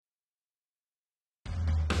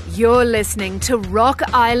You're listening to Rock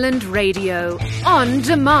Island Radio,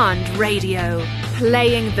 on-demand radio,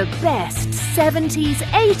 playing the best 70s,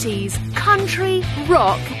 80s, country,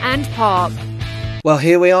 rock and pop. Well,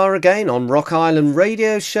 here we are again on Rock Island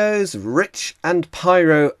Radio shows, Rich and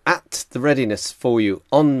Pyro at the readiness for you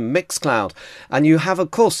on Mixcloud. And you have,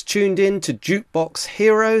 of course, tuned in to Jukebox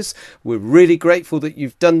Heroes. We're really grateful that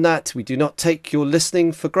you've done that. We do not take your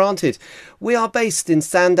listening for granted. We are based in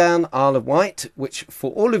Sandown, Isle of Wight, which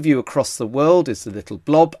for all of you across the world is the little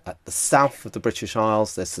blob at the south of the British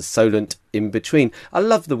Isles. There's the Solent in between. I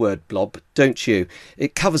love the word blob, don't you?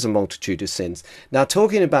 It covers a multitude of sins. Now,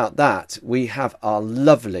 talking about that, we have our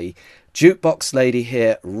lovely jukebox lady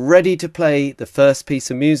here ready to play the first piece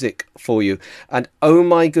of music for you. And oh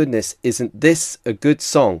my goodness, isn't this a good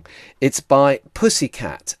song? It's by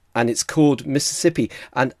Pussycat and it's called Mississippi.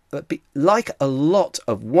 And like a lot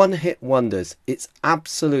of one-hit wonders, it's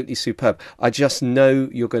absolutely superb. I just know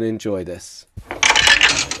you're going to enjoy this.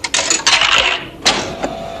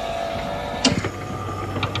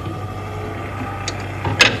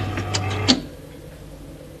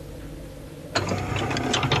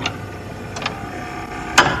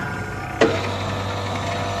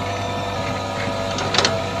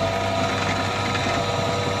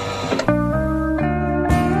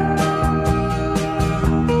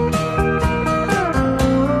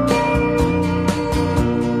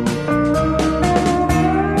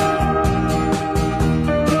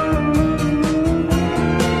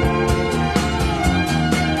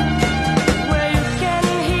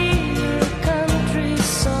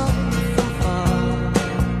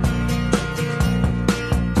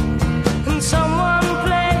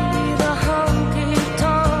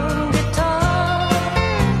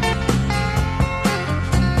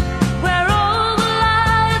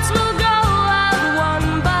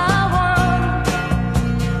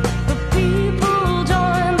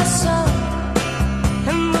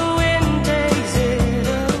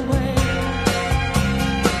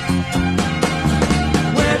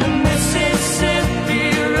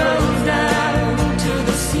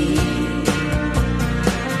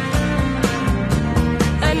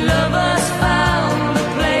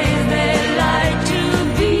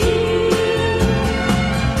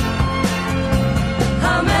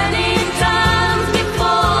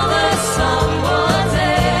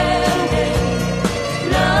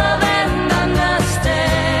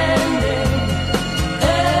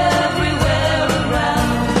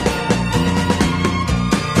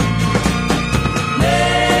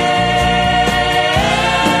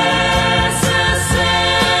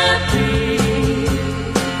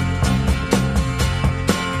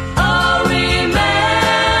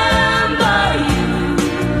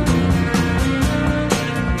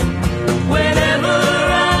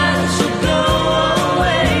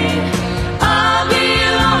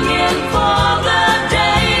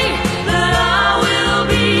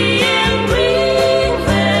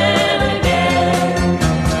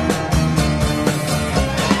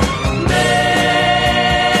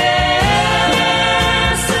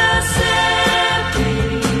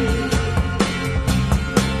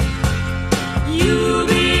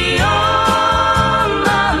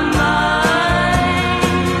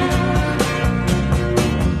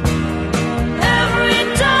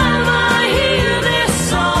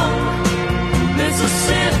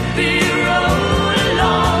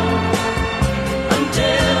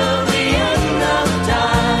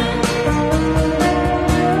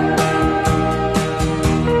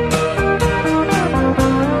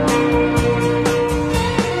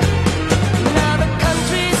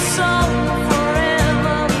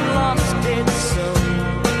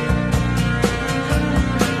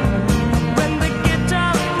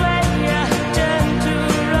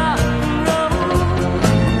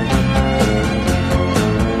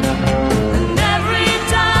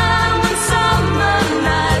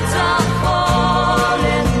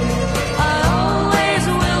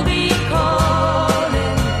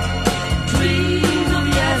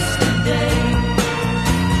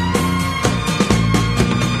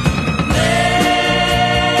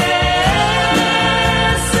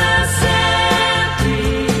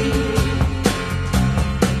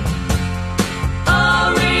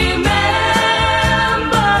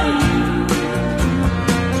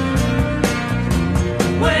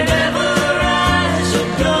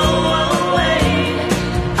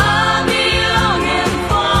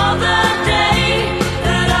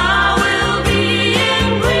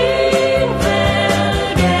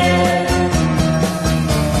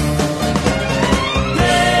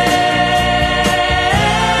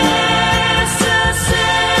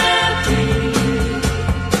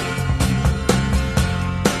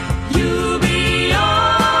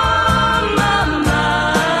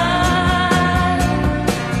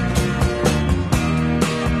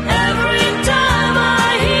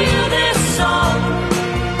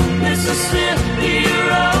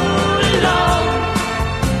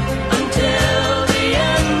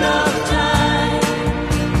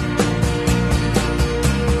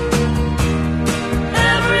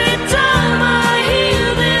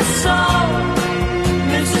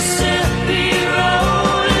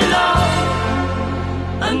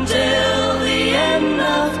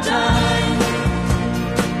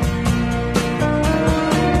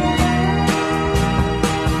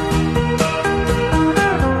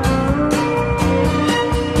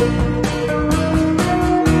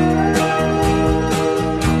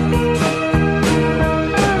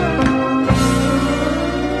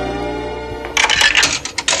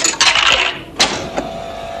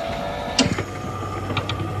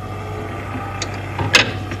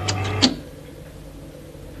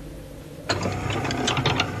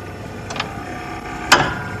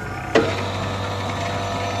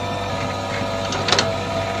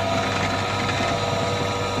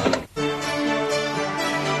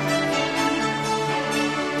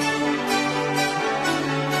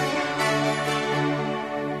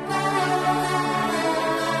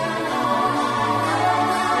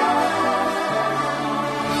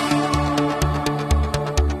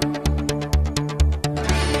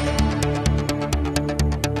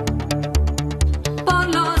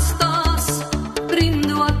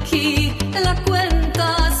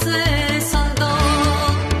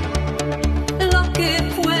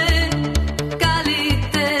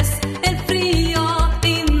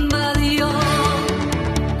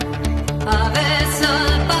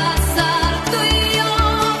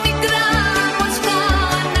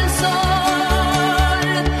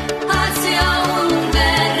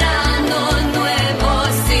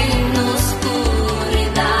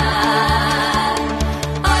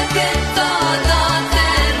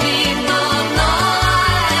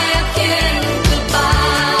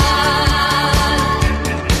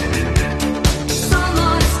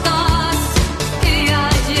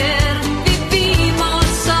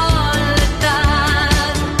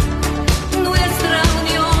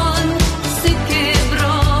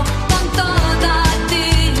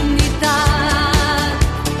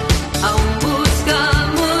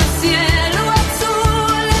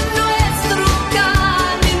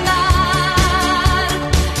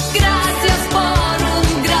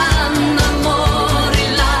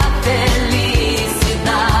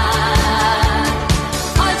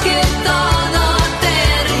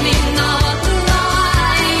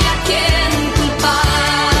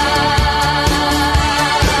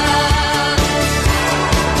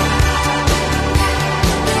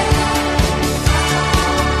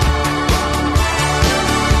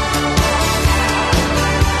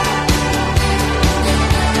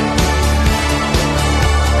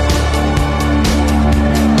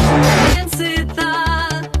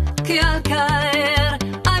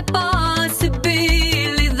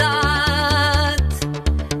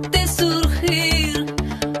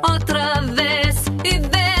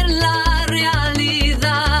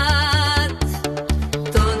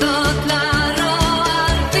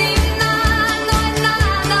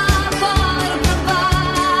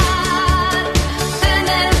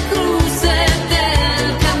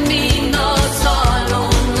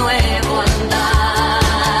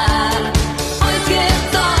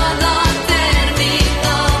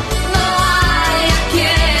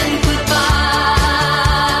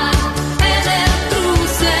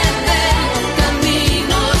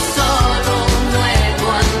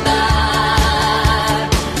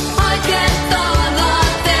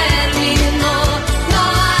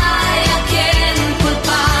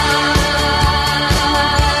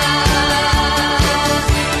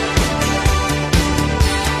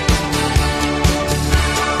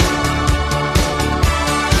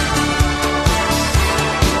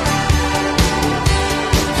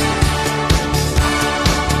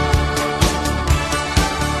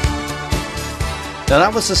 Now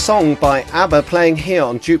that was a song by ABBA playing here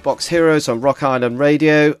on Jukebox Heroes on Rock Island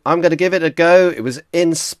Radio. I'm going to give it a go. It was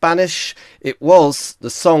in Spanish. It was the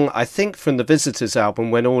song, I think, from the Visitors album,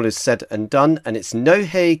 When All Is Said and Done, and it's No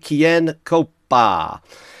Hay Quien Culpa.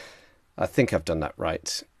 I think I've done that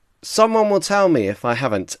right. Someone will tell me if I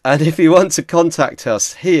haven't. And if you want to contact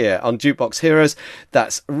us here on Jukebox Heroes,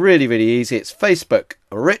 that's really, really easy. It's Facebook,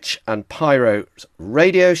 Rich and Pyro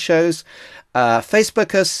Radio Shows.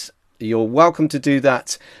 Facebook us. You're welcome to do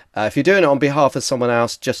that. If you're doing it on behalf of someone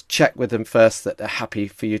else, just check with them first that they're happy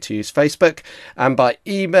for you to use Facebook. And by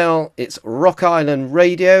email, it's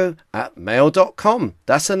rockislandradio@mail.com.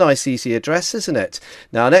 That's a nice, easy address, isn't it?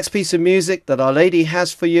 Now, next piece of music that Our Lady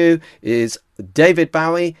has for you is David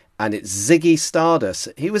Bowie, and it's Ziggy Stardust.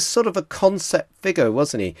 He was sort of a concept figure,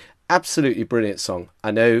 wasn't he? Absolutely brilliant song. I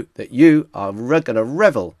know that you are going to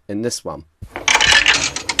revel in this one.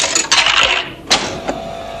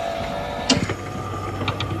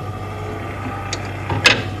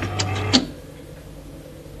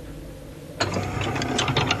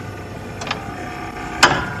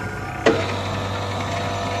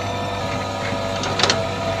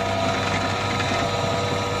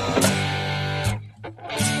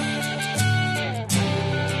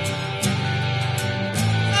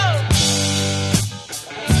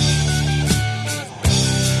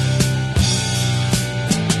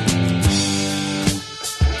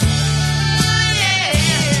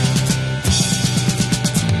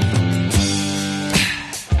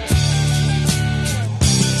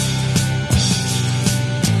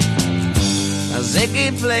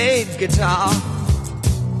 Played guitar,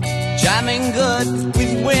 jamming good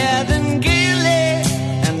with Weird and Gilly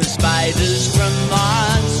and the Spiders from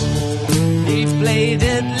Mars. He played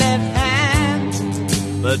it left hand,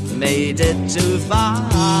 but made it too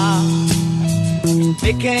far.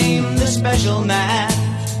 Became the special man,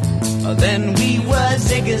 then we were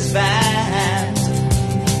Ziggy's band.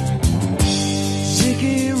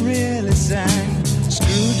 Ziggy really sang,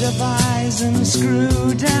 screwed up eyes and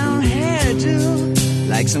screwed down hairdo,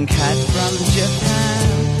 like some cat from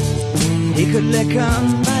Japan. He could lick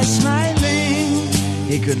 'em by smiling,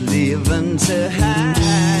 he could leave 'em to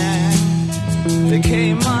hang. They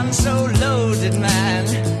came on so loaded, man,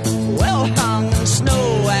 well hung in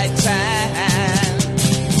snow white tan.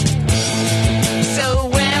 So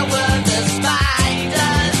where were the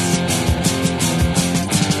spiders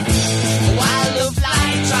while the fly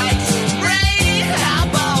tried to break our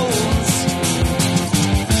bones?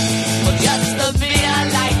 Well, just the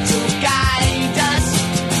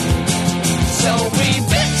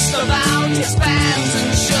his fans,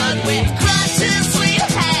 and should we crush his sweet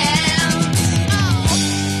hands?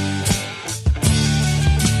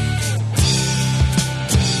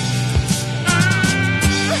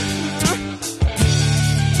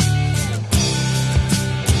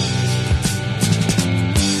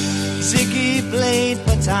 Ziggy played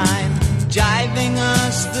for time, jiving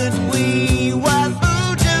us that we were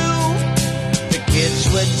voodoo. The kids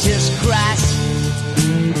were just crass,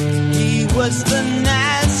 he was the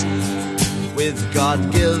Nas with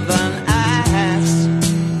God-given ass.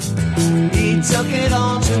 He took it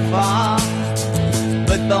all too far,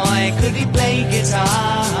 but boy, could he play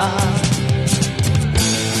guitar.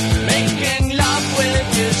 Making love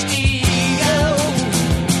with his ego,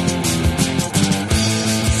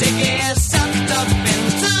 Ziggy sucked up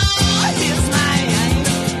into his mind,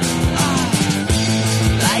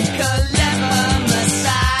 like a leper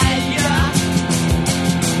messiah.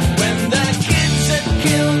 When the kids had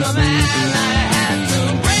killed a man,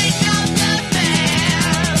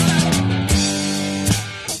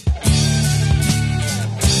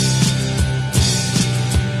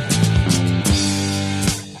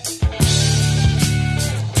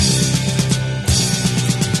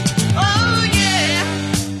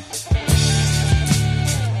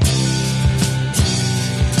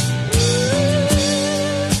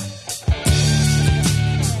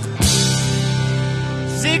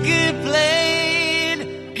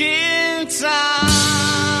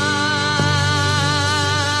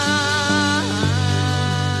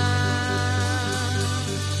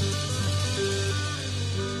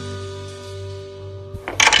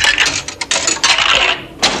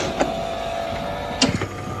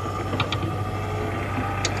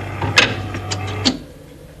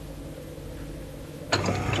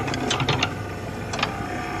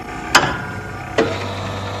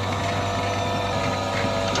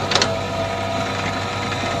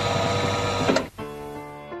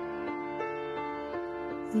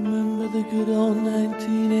 Remember the good old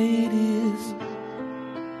 1980s,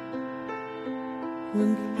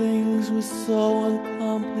 when things were so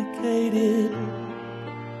uncomplicated.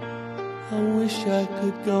 I wish I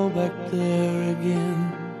could go back there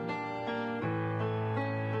again,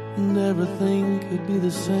 and everything could be the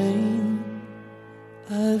same.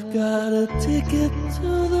 I've got a ticket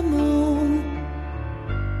to the moon.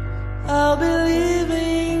 I'll be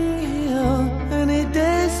leaving here any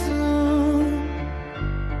day soon.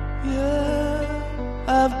 Yeah,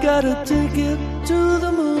 I've got a ticket to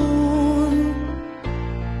the moon,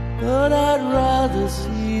 but I'd rather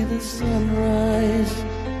see the sunrise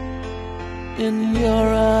in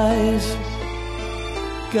your eyes.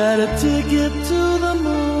 Got a ticket to the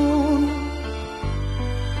moon.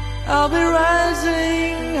 I'll be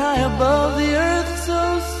rising high above the earth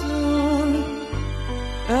so soon,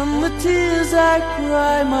 and the tears I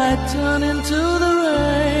cry might turn into the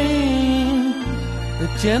rain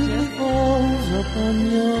that gently falls upon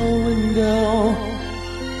your window.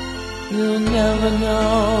 You'll never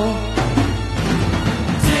know.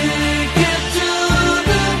 Ticket to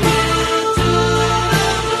the moon, to the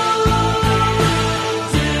moon.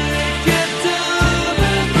 Ticket to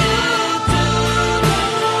the moon, to the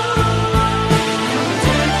moon.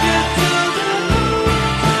 Ticket to the moon,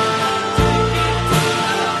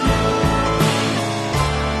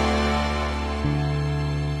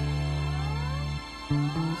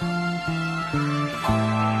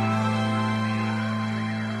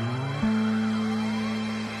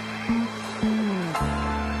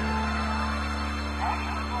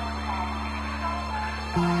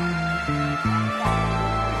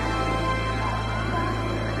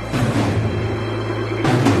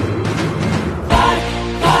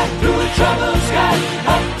 troubled sky,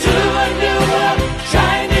 up to a new world,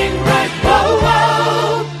 shining bright, whoa,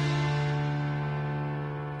 whoa.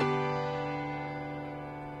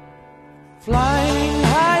 Flying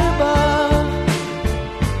high above,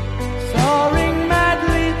 soaring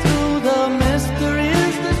madly through the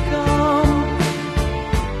mysteries that come,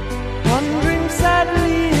 wondering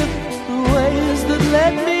sadly if the ways that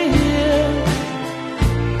led me here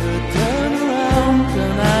could turn around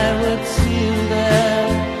and I would see you there.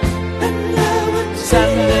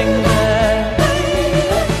 Standing there,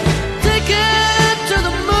 ticket to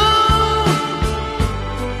the moon.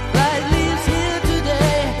 Flight leaves here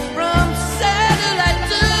today from satellite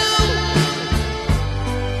 2.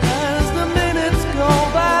 As the minutes go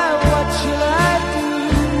by, what shall I do?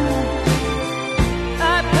 I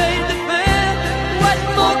paid the fare, what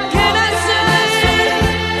more can I say?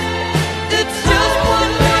 It's just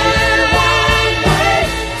one way,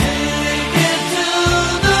 ticket to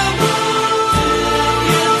the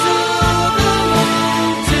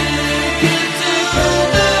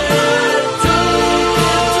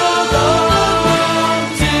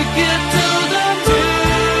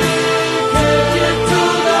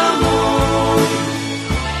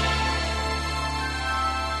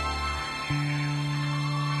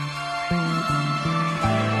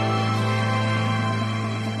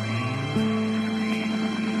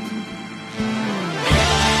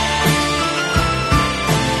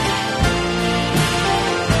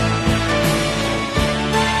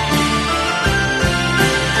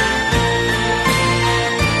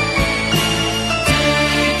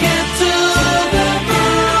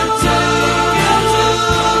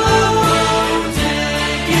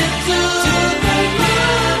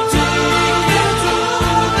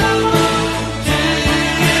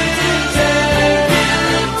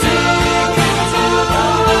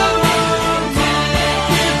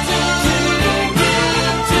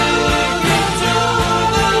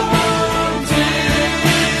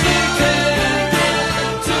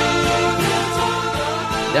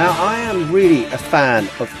A fan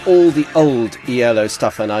of all the old ELO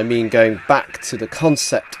stuff, and I mean going back to the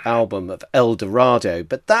concept album of El Dorado,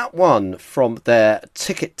 but that one from their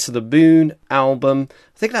Ticket to the Moon album,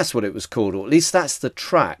 I think that's what it was called, or at least that's the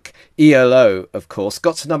track. ELO, of course,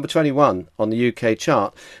 got to number 21 on the UK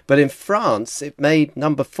chart, but in France it made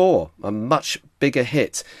number 4, a much bigger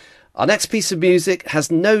hit. Our next piece of music has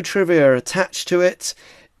no trivia attached to it.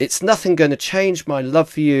 It's Nothing Gonna Change My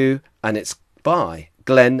Love for You, and it's by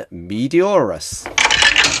Glenn Medeiros.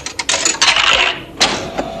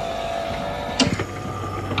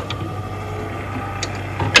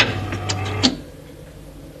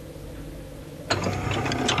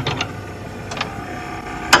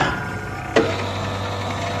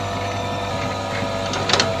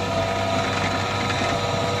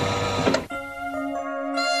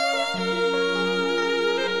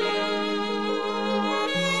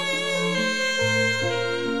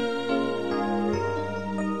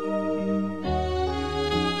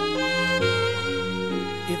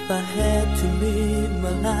 If I had to live my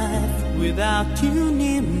life without you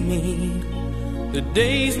near me, the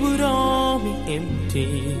days would all be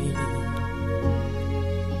empty.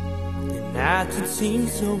 that would seem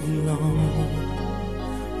so long.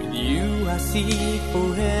 With you I see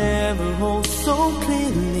forever oh so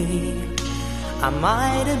clearly. I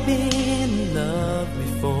might have been in love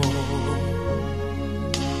before,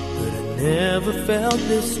 but I never felt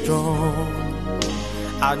this strong.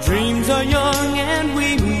 Our dreams are young and we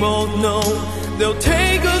both know they'll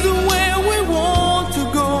take us where we want to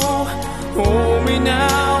go. Hold me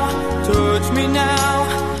now, touch me now,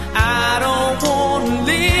 I don't want to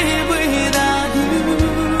live without you.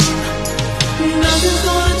 Nothing's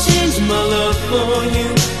gonna change my love for you.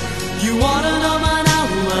 You wanna know by now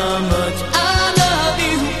how much I love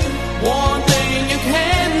you. One thing you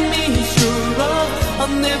can be sure of,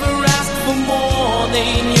 I'll never ask for more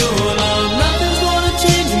than your love. Nothing's gonna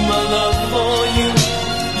change my love for you.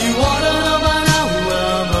 You wanna know by now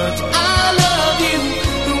how much I love you.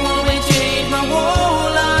 It won't change my whole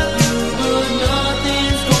life, but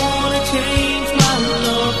nothing's gonna change my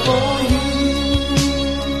love for you.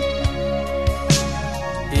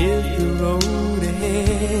 If the road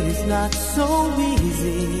ahead is not so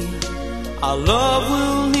easy, our love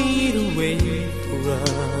will lead a way for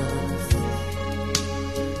us,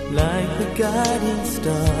 like the guiding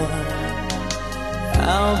star.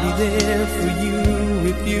 I'll be there for you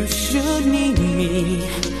if you should need me.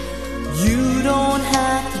 You don't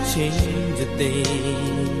have to change a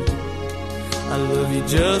thing. I love you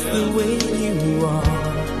just the way you are.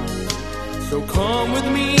 So come with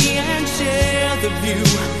me and share the view.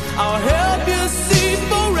 I'll help you see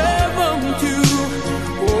forever too.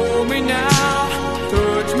 Hold me now,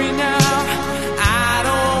 touch me now, I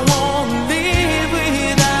don't want to live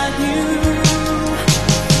without you.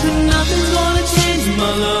 Nothing's gonna change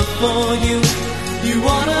my love for you. You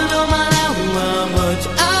wanna know by now how much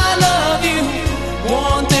I love you.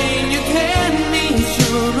 One thing you can be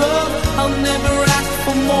sure of, I'll never ask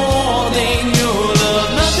for more than your love.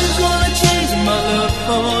 Nothing's gonna change my love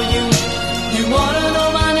for you. You wanna know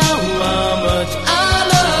by now how much I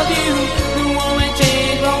love you. It won't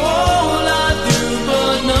change my whole life through,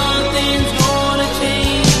 but no.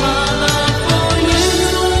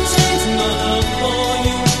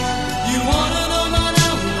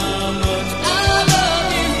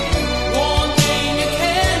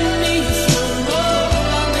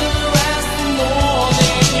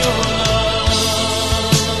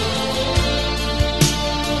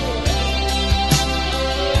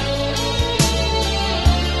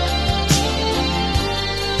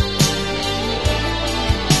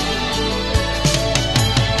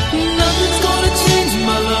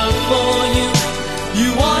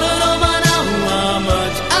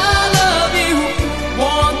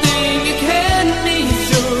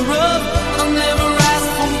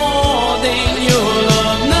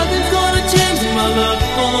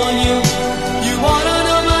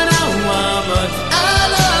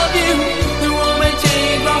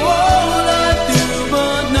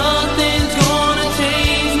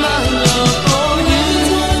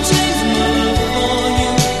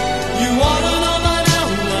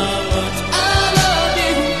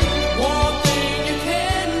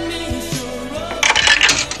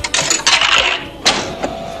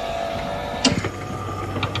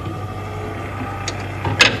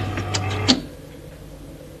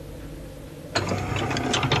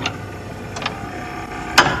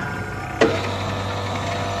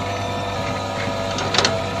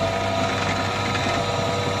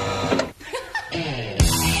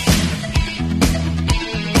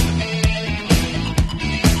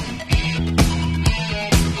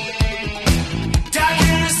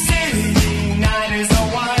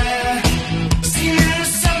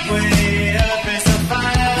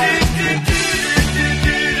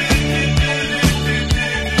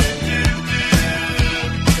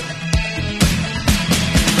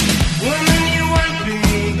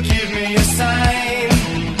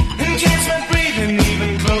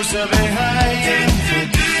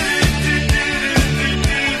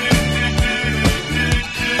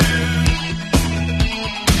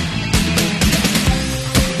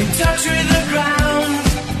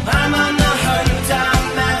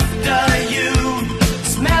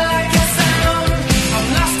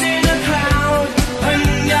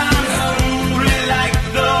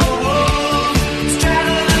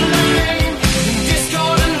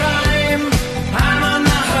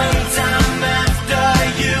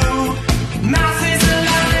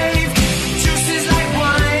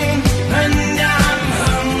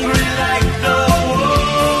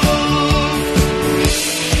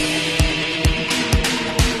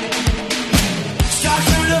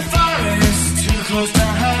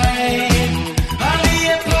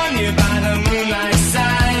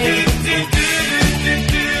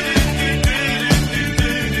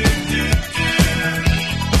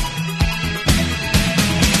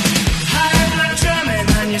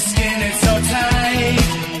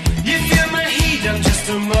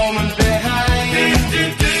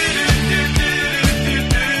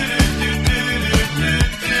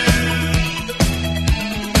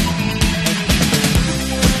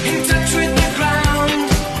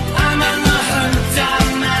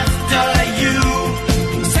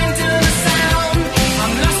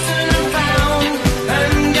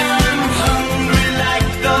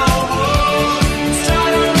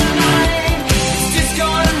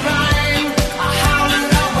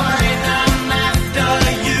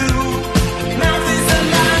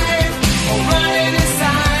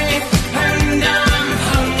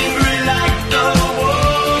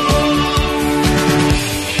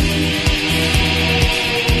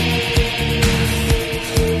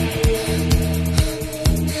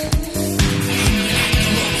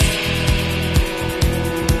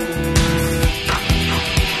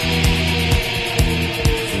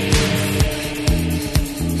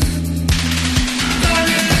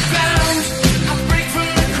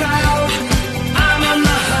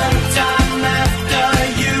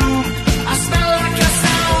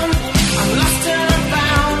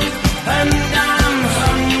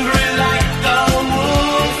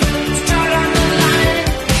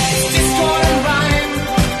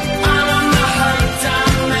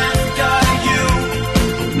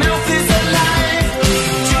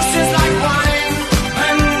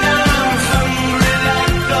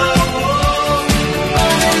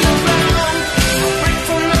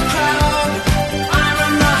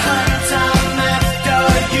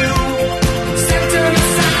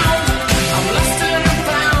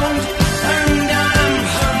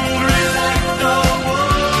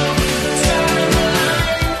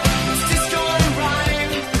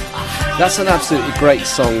 That's an absolutely great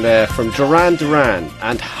song there from Duran Duran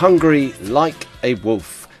and Hungry Like a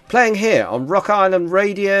Wolf. Playing here on Rock Island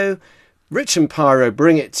Radio. Rich and Pyro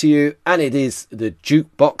bring it to you, and it is the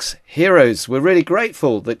Jukebox Heroes. We're really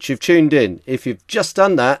grateful that you've tuned in. If you've just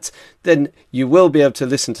done that, then you will be able to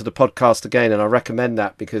listen to the podcast again, and I recommend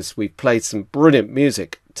that because we've played some brilliant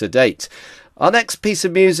music to date. Our next piece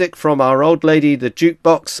of music from our old lady, the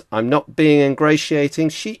Jukebox. I'm not being ingratiating.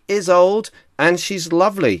 She is old and she's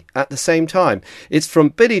lovely at the same time. It's from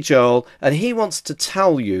Billy Joel, and he wants to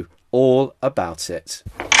tell you all about it.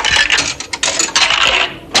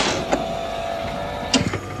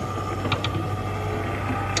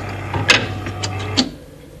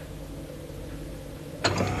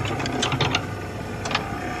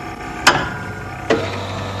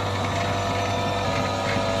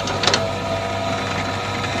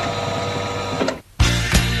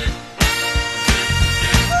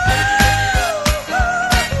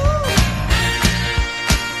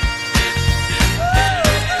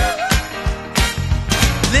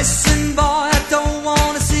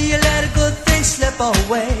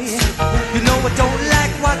 Away. You know I don't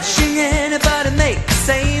like watching anybody make the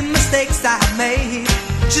same mistakes I made.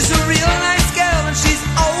 She's a real nice girl and she's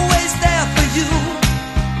always there for you,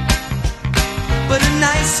 but a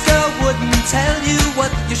nice girl wouldn't tell you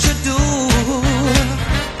what you should do.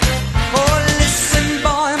 Oh listen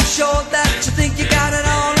boy, I'm sure that you think you got it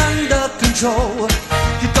all under control.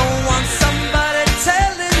 You don't want somebody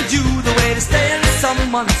telling you the way to stay in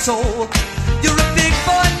someone's soul. You're a big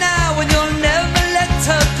boy now and you'll never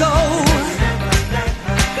her go,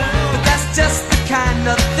 but that's just the kind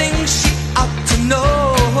of thing she ought to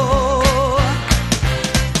know.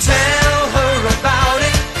 Tell her about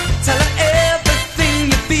it, tell her everything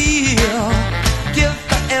you feel, give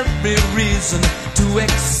her every reason to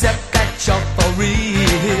accept that you're for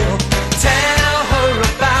real. Tell her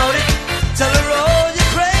about it, tell her all your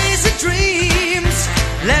crazy dreams,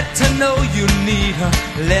 let her know you need her,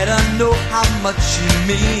 let her know how much she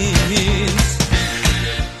means.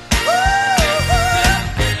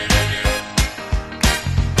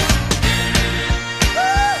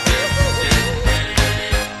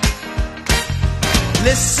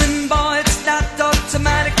 Listen boy, it's not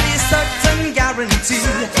automatically a certain guarantee.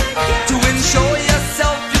 To ensure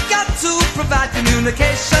yourself, you've got to provide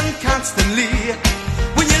communication constantly.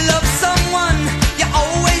 When you love someone, you're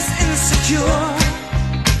always insecure,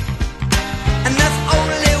 and that's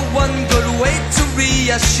only one good way to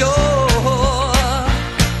reassure.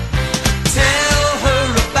 Tell her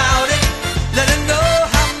about it, let her know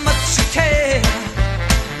how much you care.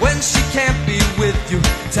 When she can't be with you,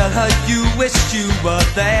 tell her you wish you were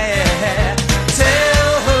there.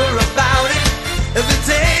 Tell her about it every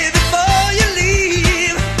day before you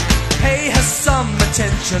leave. Pay her some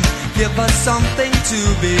attention, give her something to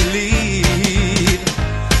believe.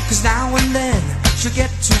 'Cause now and then she'll get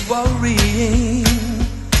to worrying,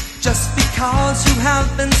 just because you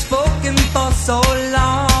have been spoken for so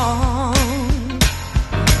long.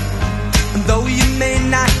 And though you may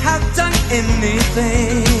not have done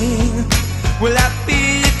anything, will that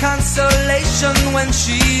be a consolation when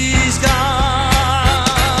she's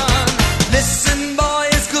gone? Listen boy,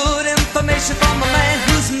 it's good information from a man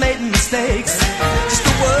who's made mistakes. Just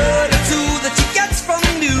a word or two that she gets from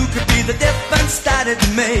you could be the difference that it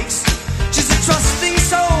makes. She's a trusting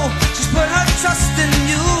soul, she's put her trust in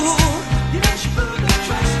you. You know she put her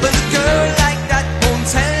trust. But a girl like that won't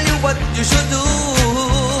tell you what you should do.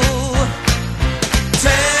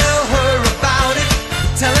 Tell her about it,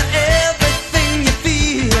 tell her everything you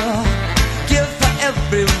feel, give her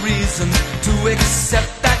every reason to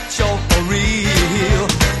accept that you're for real.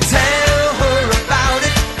 Tell her about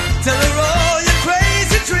it, tell her all your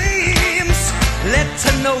crazy dreams, let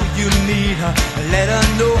her know you need her, let her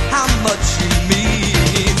know how much she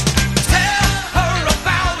means. Tell her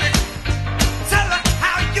about it, tell her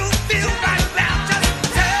how you feel right now. Just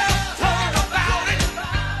tell her about it.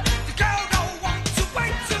 The girl don't want to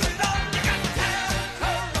wait too long. You got to tell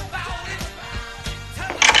her about it.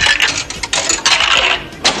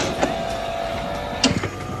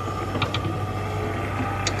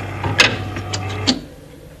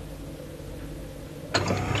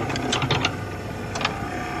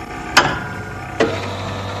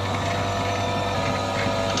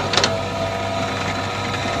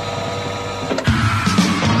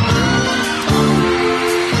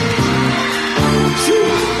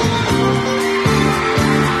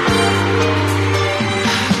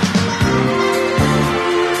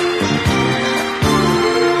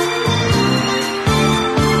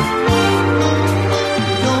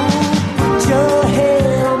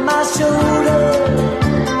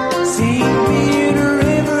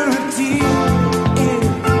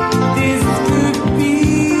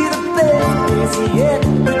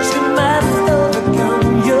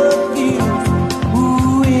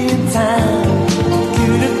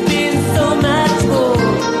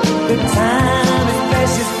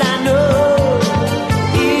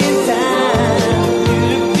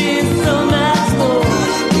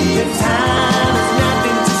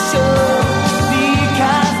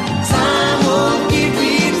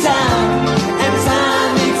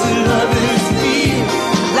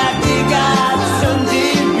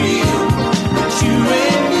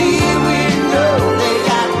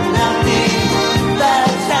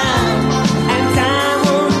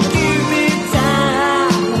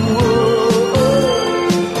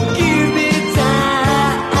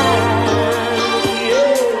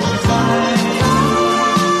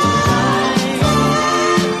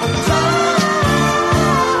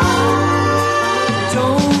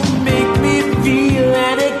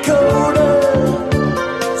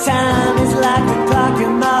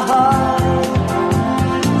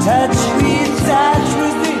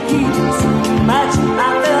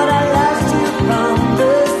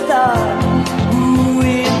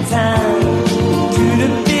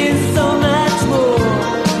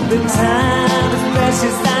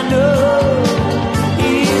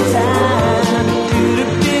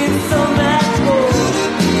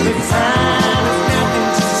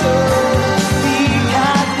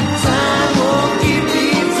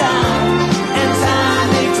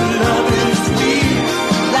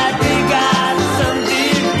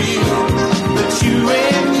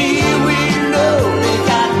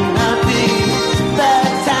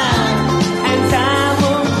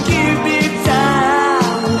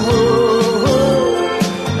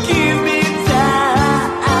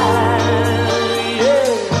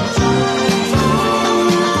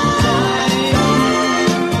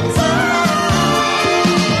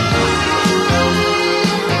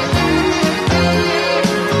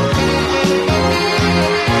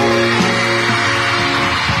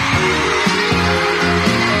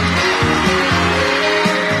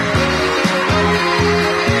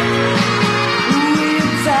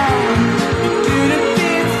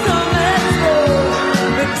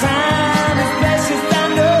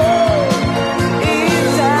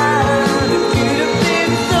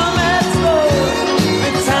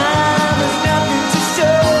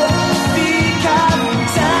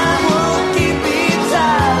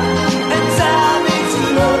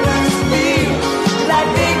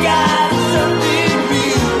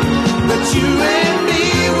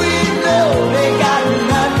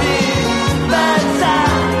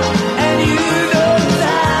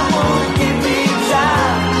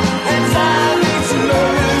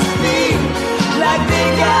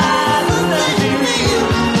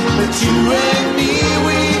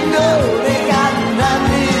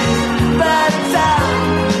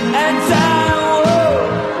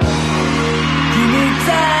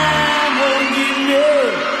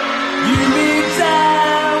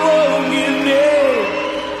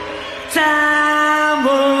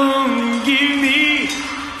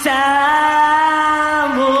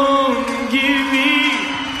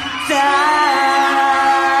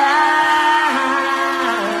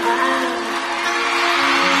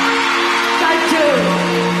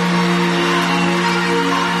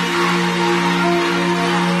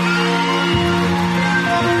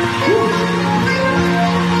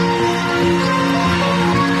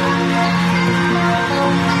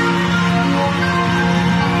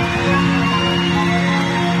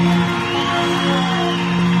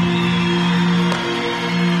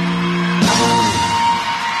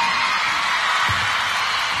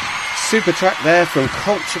 super track there from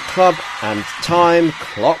Culture Club and Time,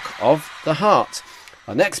 Clock of the Heart.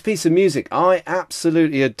 Our next piece of music, I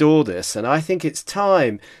absolutely adore this, and I think it's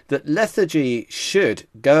time that lethargy should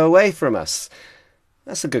go away from us.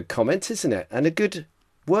 That's a good comment, isn't it? And a good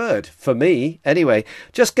word for me. Anyway,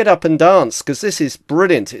 just get up and dance, because this is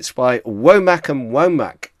brilliant. It's by Womack and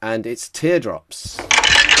Womack, and it's Teardrops.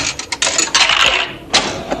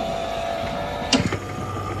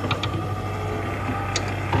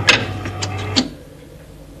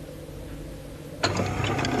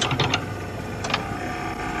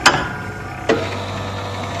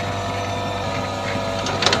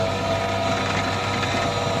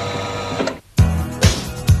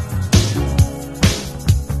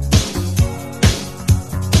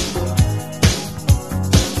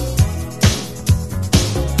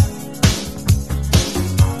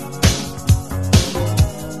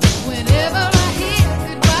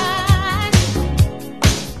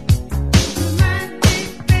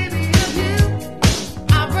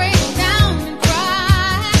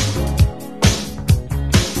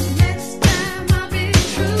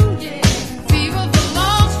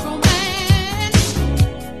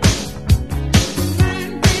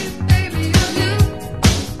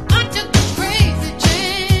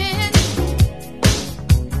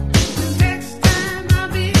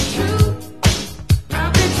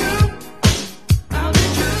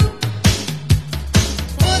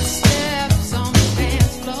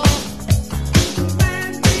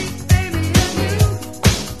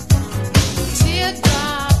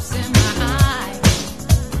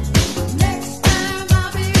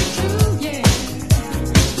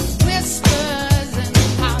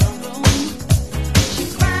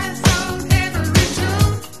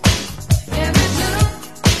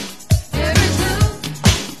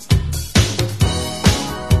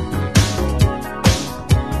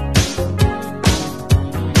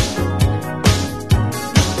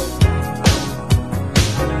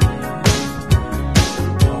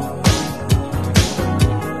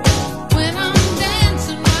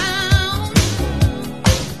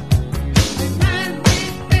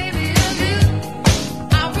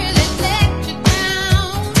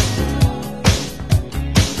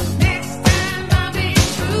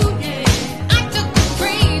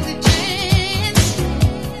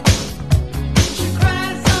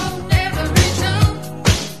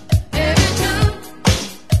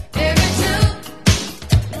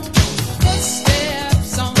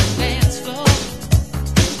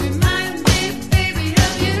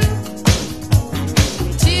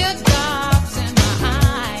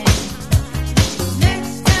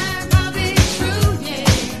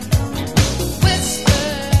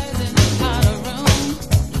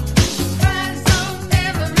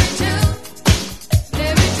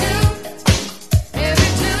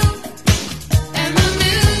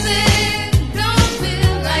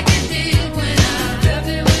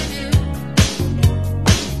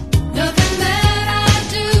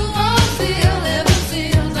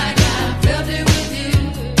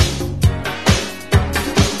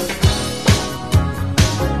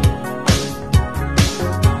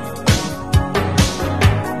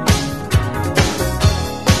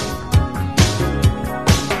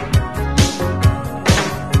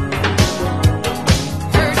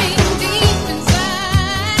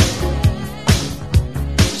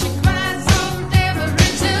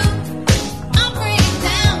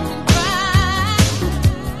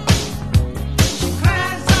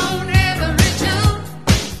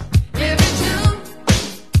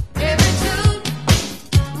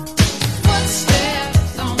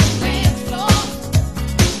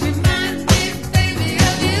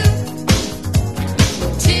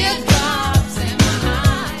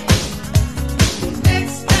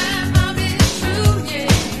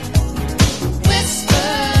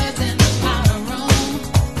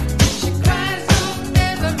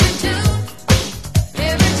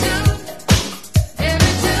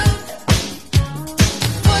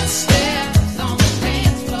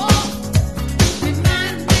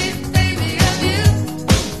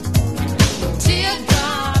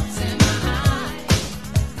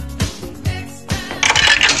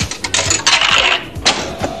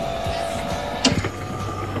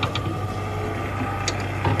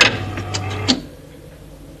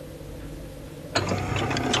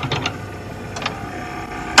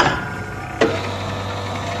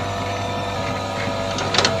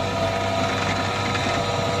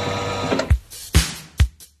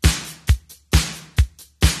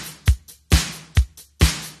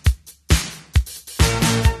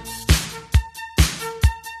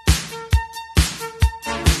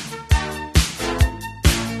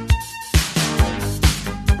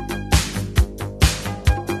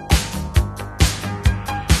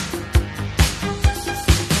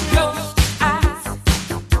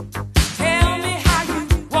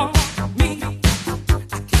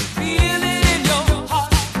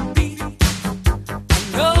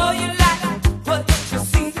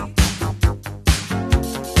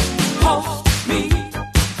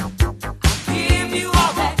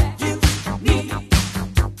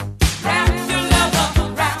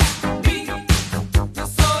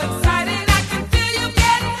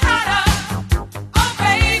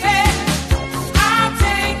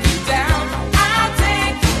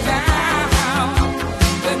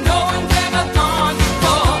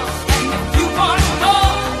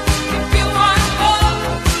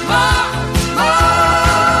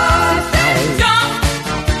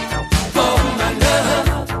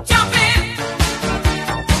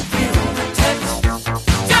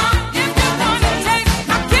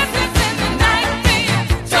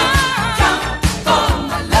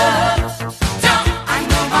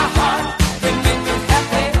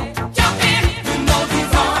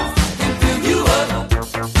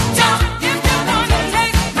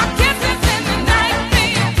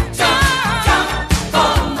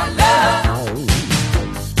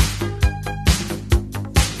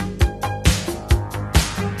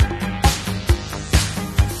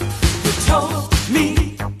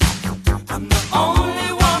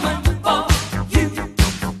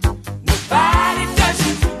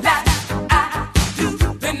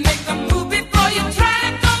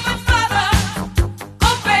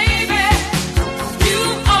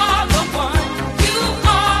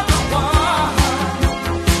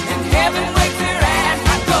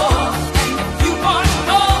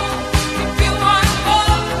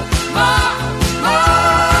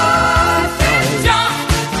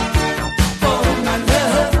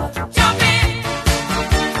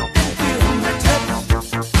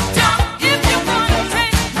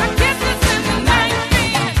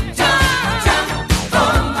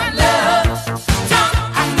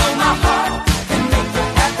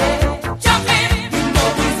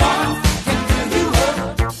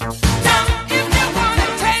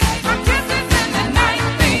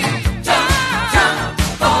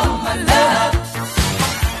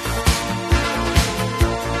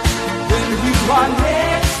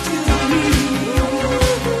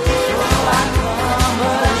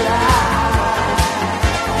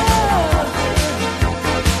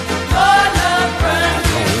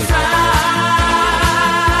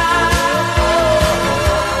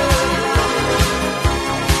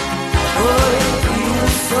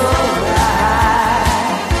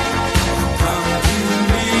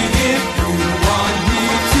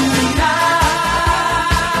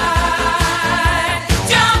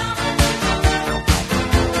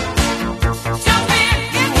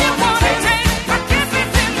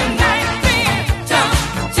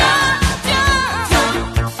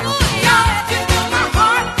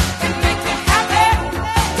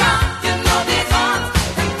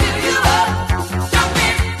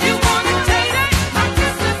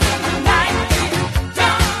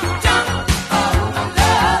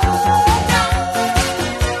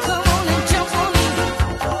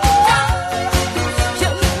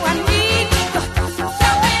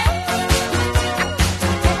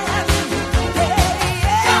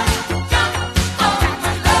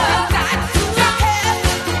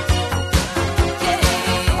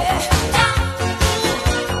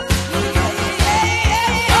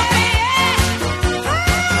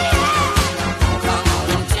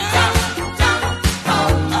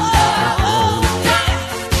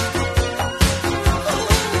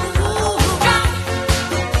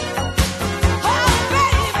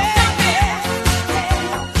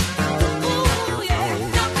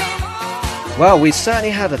 Well, we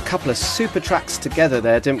certainly had a couple of super tracks together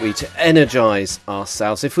there, didn't we, to energise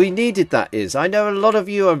ourselves. If we needed that is. I know a lot of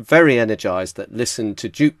you are very energised that listen to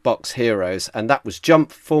Jukebox Heroes, and that was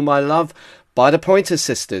Jump For My Love by the Pointer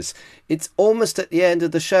Sisters. It's almost at the end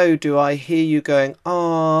of the show. Do I hear you going,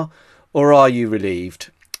 ah, or are you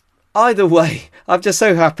relieved? Either way, I'm just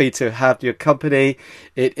so happy to have your company.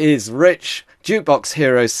 It is Rich, Jukebox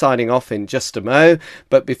Heroes, signing off in just a mo.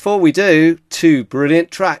 But before we do, two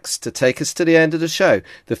brilliant tracks to take us to the end of the show.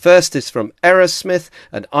 The first is from Aerosmith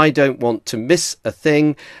and I Don't Want to Miss a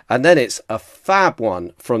Thing. And then it's a fab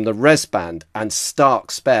one from the Res Band and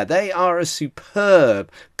Stark Spare. They are a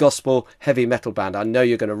superb gospel heavy metal band. I know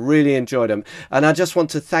you're going to really enjoy them. And I just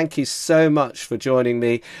want to thank you so much for joining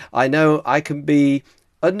me. I know I can be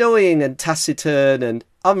annoying and taciturn and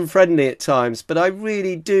unfriendly at times, but I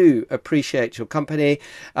really do appreciate your company.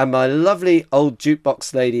 And my lovely old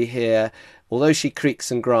jukebox lady here, although she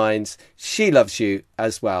creaks and grinds, she loves you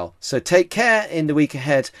as well. So take care in the week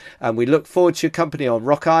ahead, and we look forward to your company on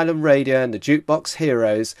Rock Island Radio and the Jukebox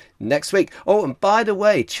Heroes next week. Oh, and by the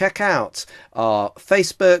way, check out our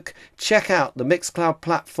Facebook, check out the Mixcloud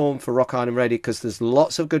platform for Rock Island Radio, because there's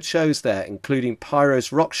lots of good shows there, including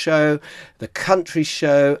Pyro's Rock Show, the Country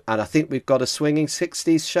Show, and I think we've got a Swinging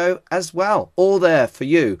 60s show as well. All there for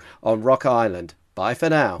you on Rock Island. Bye for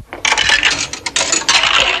now.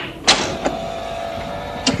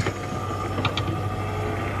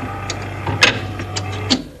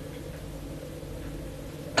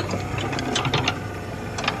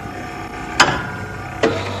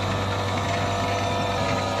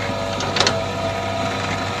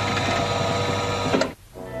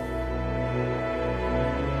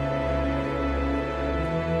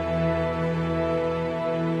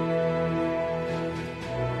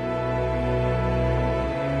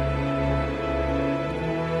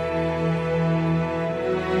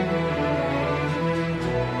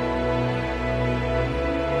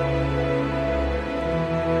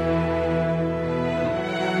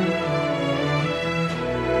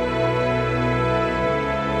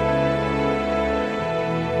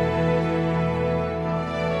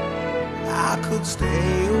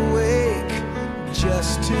 Stay awake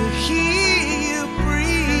just to hear you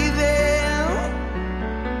breathing.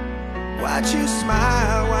 Watch you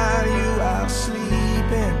smile while you while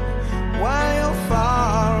sleeping, while you're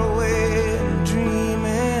far away and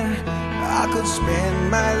dreaming. I could spend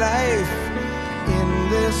my life in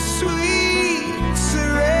this sweet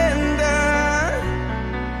surrender.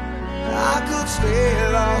 I could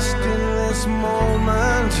stay lost in this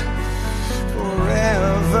moment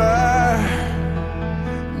forever.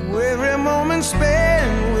 Every moment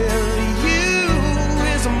spent with you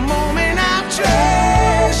is a moment I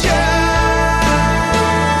treasure.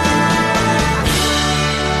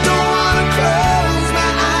 Don't wanna close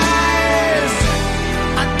my eyes,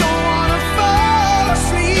 I don't wanna fall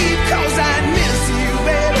asleep, 'cause I miss you,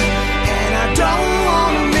 baby, and I don't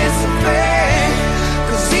wanna miss a thing.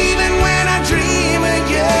 'Cause even when I dream of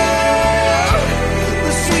you,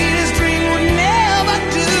 the sweetest dream would never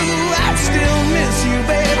do. I'd still miss you,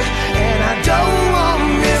 baby, and I don't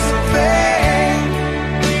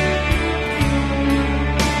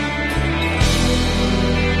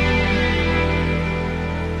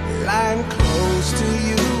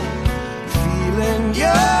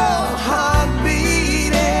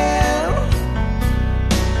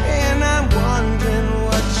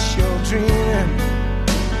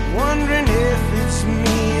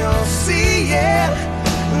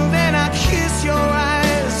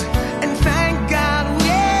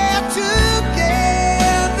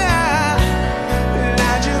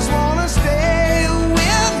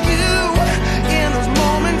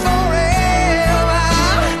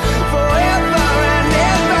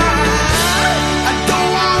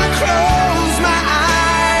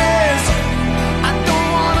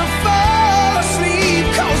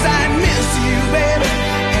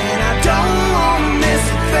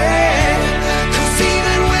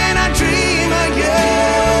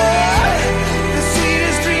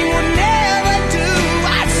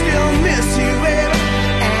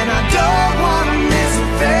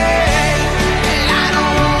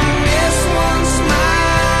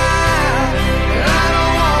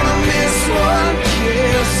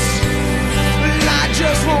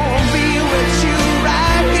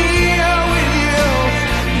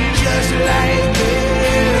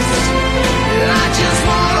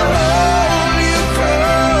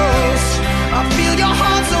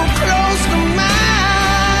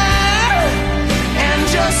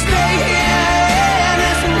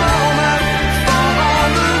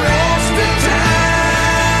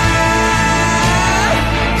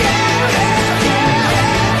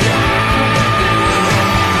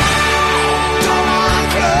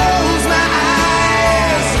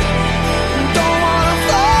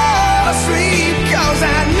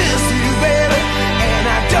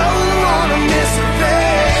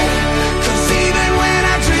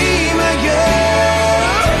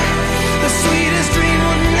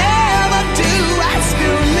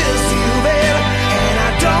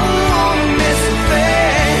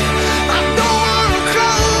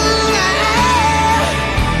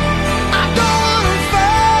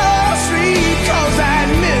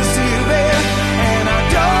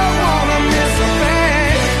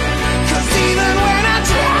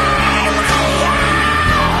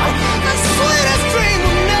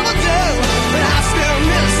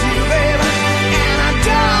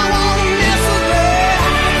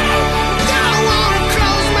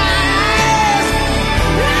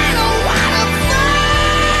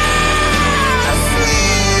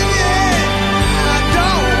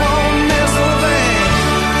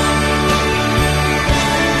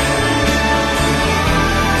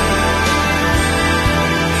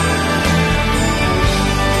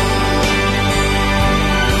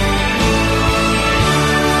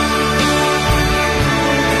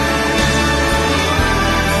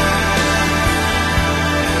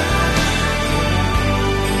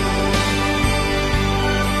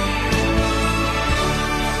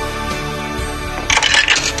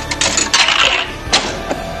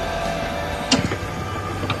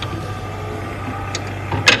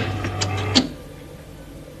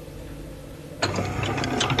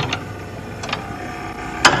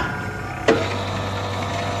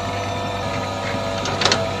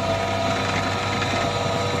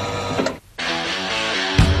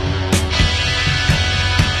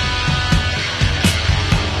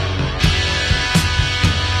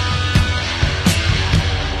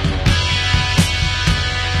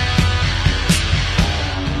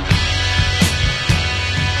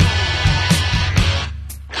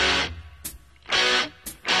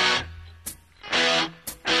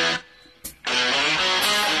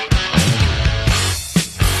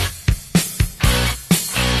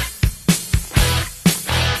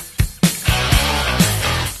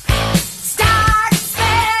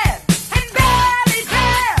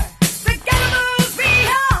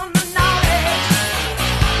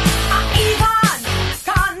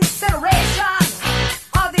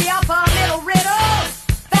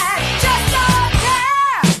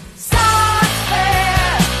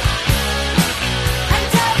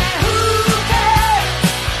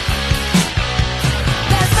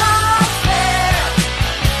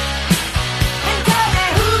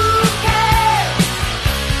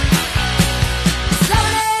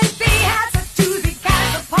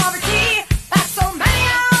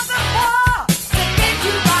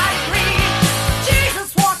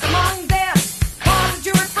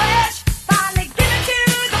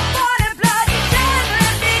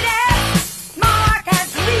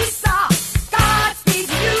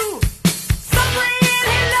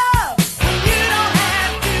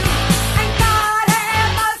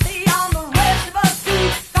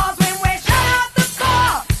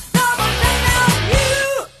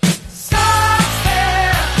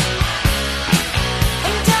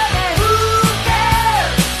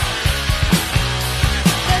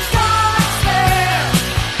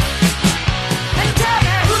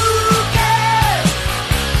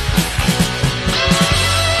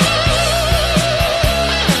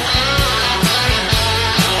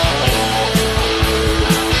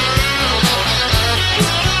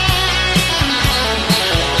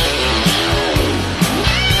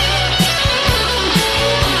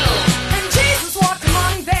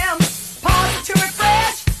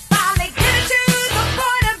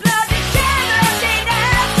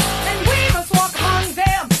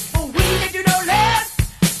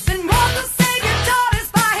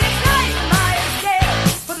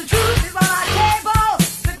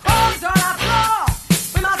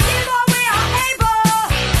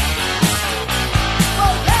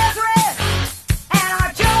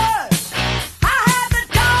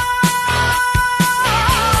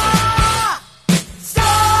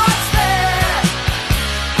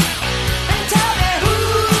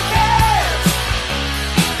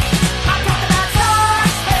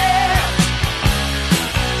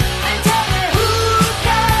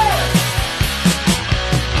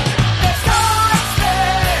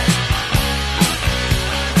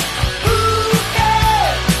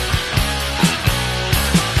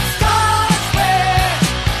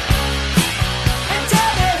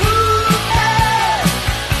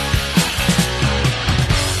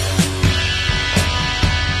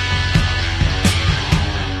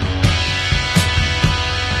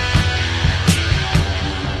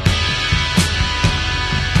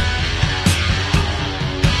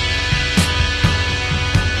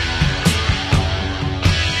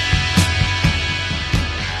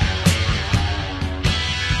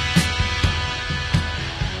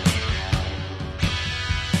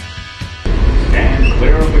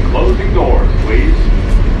Closing doors, please.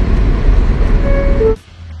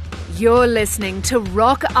 You're listening to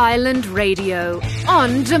Rock Island Radio,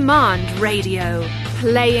 on demand radio,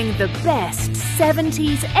 playing the best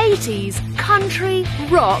 70s, 80s, country,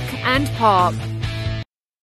 rock and pop.